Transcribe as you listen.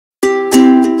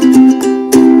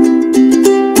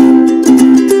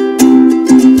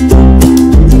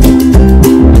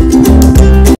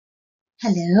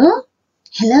Hello?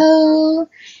 Hello?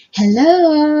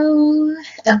 Hello?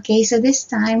 Okay, so this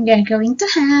time we're going to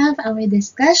have our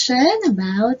discussion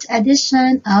about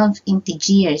addition of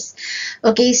integers.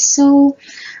 Okay, so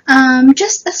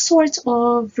just a sort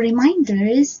of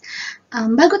reminders,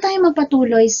 bago tayo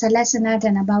magpatuloy sa lesson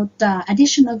natin about the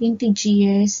addition of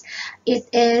integers, it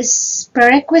is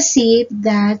prerequisite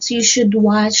that you should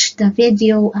watch the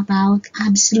video about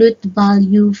absolute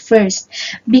value first,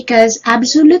 because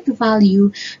absolute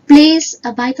value plays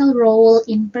a vital role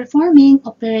in performing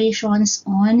operations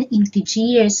on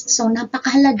integers. So,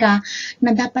 napakahalaga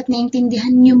na dapat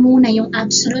naintindihan nyo muna yung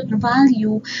absolute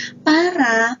value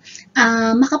para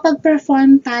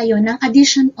makapag-perform tayo ng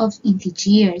addition of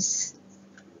integers.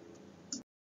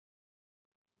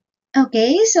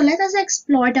 Okay, so let us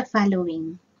explore the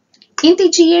following.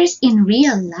 Integers in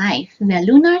real life, the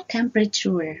lunar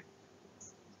temperature.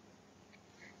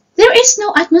 There is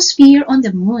no atmosphere on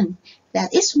the moon.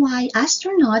 That is why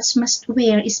astronauts must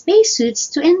wear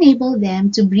spacesuits to enable them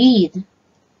to breathe.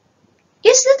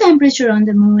 Is the temperature on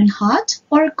the moon hot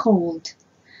or cold?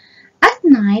 At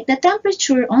night, the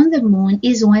temperature on the moon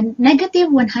is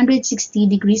negative 160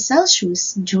 degrees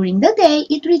Celsius. During the day,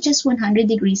 it reaches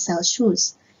 100 degrees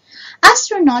Celsius.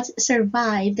 Astronauts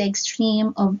survive the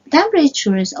extreme of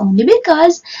temperatures only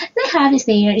because they have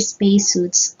their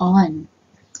spacesuits on.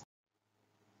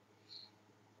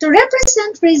 To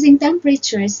represent freezing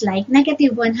temperatures like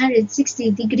negative 160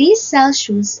 degrees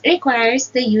Celsius requires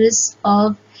the use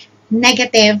of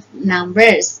negative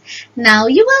numbers. Now,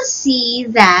 you will see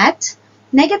that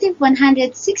negative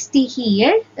 160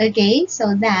 here, okay,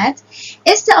 so that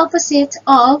is the opposite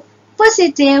of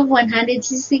positive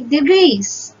 160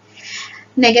 degrees.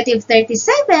 Negative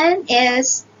 37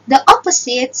 is the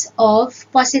opposite of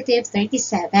positive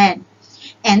 37.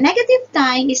 And negative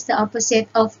 9 is the opposite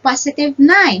of positive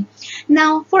 9.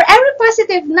 Now, for every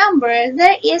positive number,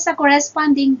 there is a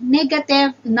corresponding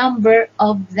negative number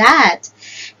of that.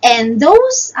 And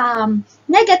those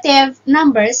negative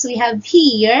numbers we have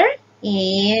here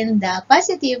and the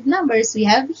positive numbers we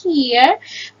have here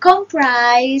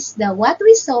comprise the what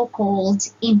we so-called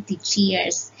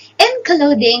integers,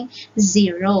 including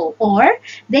 0, or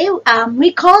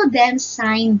we call them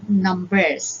signed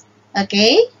numbers.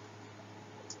 Okay?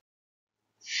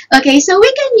 Okay, so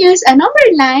we can use a number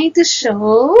line to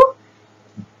show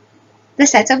the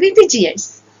sets of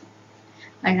integers.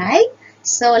 Alright?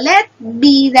 So let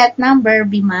that number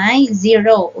be my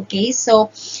 0. Okay, so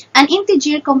an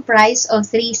integer comprised of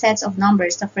 3 sets of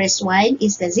numbers. The first one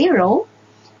is the 0.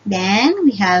 Then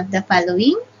we have the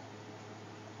following.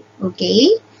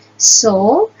 Okay,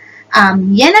 so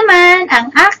yan naman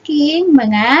ang aking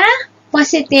mga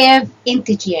positive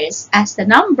integers. As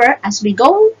we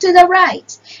go to the right,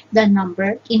 the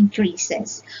number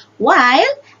increases.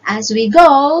 While as we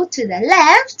go to the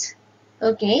left,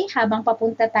 okay, habang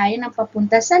papunta tayo ng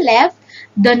papunta sa left,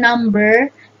 the number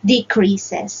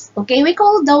decreases. Okay, we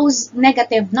call those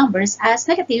negative numbers as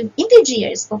negative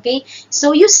integers. Okay,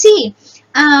 so you see,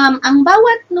 ang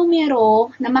bawat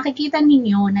numero na makikita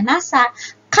ninyo na nasa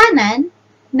kanan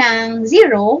ng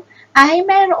 0 ay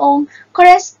mayroong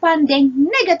corresponding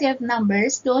negative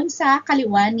numbers doon sa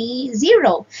kaliwa ni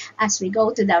 0. As we go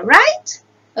to the right,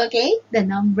 okay, the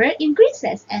number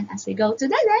increases. And as we go to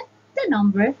the left, the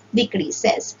number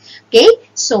decreases. Okay,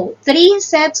 so 3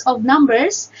 sets of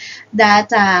numbers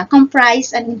that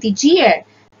comprise an integer.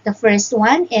 The first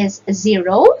one is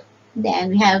 0.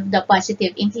 Then we have the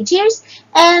positive integers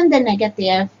and the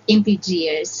negative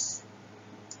integers.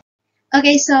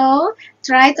 Okay, so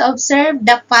try to observe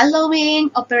the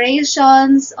following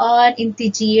operations on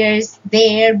integers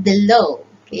there below.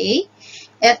 Okay,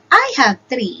 if I have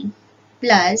 3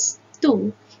 plus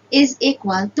 2 is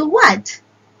equal to what?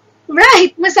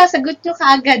 Right, masasagot nyo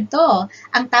kaagad to.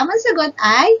 Ang tamang sagot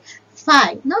ay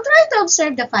 5. Now try to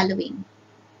observe the following.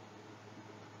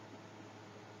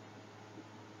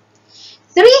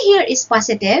 3 here is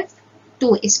positive,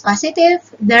 2 is positive,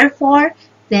 therefore,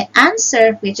 the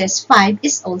answer, which is 5,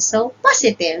 is also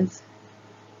positive.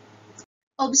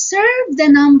 Observe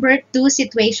the number 2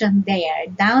 situation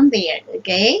there, down there,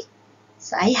 okay?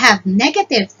 So, I have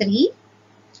negative 3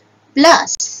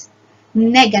 plus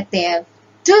negative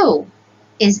 2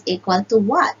 is equal to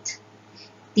what?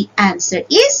 The answer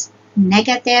is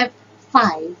negative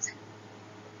 5.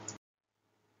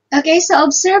 Okay, so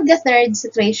observe the third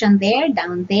situation there,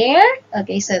 down there.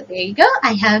 Okay, so there you go.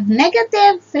 I have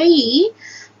negative 3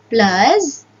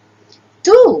 plus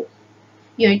 2.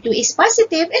 Your 2 is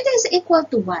positive. It is equal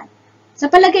to what? Sa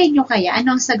palagay nyo kaya,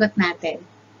 anong sagot natin?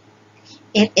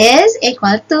 It is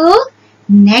equal to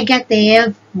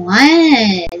negative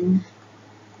 1.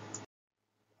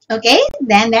 Okay,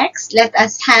 then next, let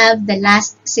us have the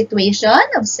last situation.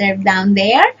 Observe down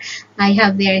there. I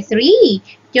have there 3.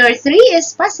 Your 3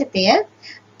 is positive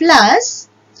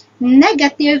plus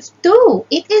negative 2.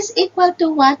 It is equal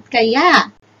to what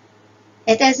kaya?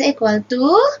 It is equal to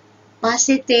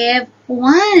positive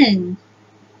 1.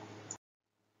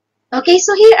 Okay,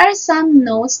 so here are some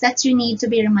notes that you need to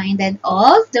be reminded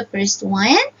of. The first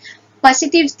one,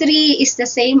 positive 3 is the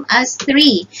same as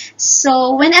 3.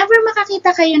 So, whenever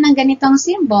makakita kayo ng ganitong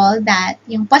symbol that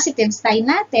yung positive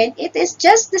sign natin, it is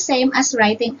just the same as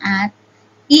writing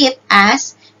it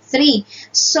as 3.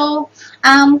 So,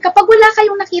 kapag wala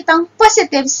kayong nakitang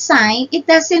positive sign, it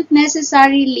doesn't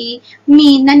necessarily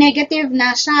mean na negative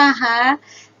na siya, ha?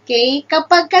 Okay?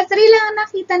 Kapag ka 3 lang ang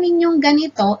nakita ninyong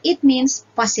ganito, it means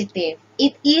positive.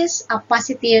 It is a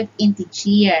positive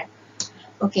integer.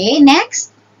 Okay,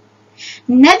 next.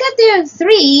 Negative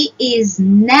 3 is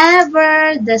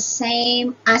never the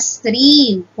same as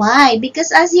 3. Why?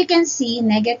 Because as you can see,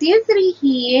 negative 3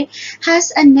 here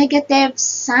has a negative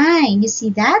sign. You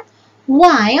see that?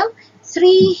 While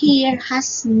 3 here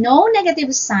has no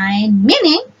negative sign,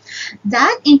 meaning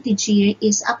that integer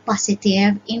is a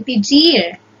positive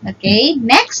integer. Okay,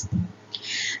 next.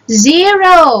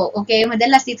 0. Okay,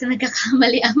 madalas dito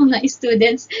nagkakamali ang mga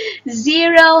students.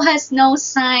 0 has no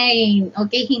sign.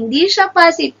 Okay, hindi siya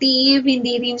positive,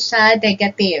 hindi rin siya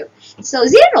negative. So,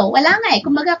 0, wala nga eh.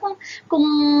 Kumbaga, kung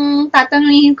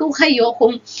tatanungin ko kayo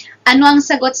kung ano ang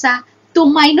sagot sa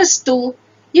 2 minus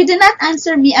 2, you do not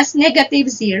answer me as negative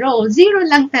 0. 0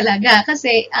 lang talaga.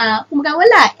 Kasi, kumbaga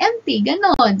wala, empty,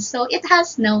 ganon. So, it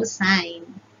has no sign.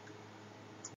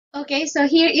 Okay, so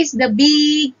here is the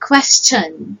big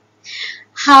question.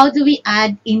 How do we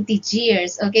add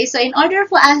integers? Okay, so in order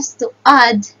for us to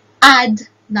add,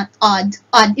 not odd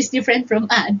is different from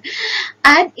add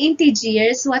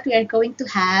integers, what we are going to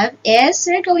have is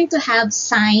we're going to have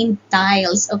sign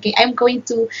tiles. Okay, I'm going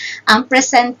to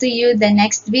present to you the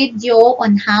next video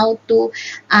on how to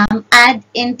add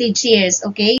integers.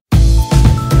 Okay.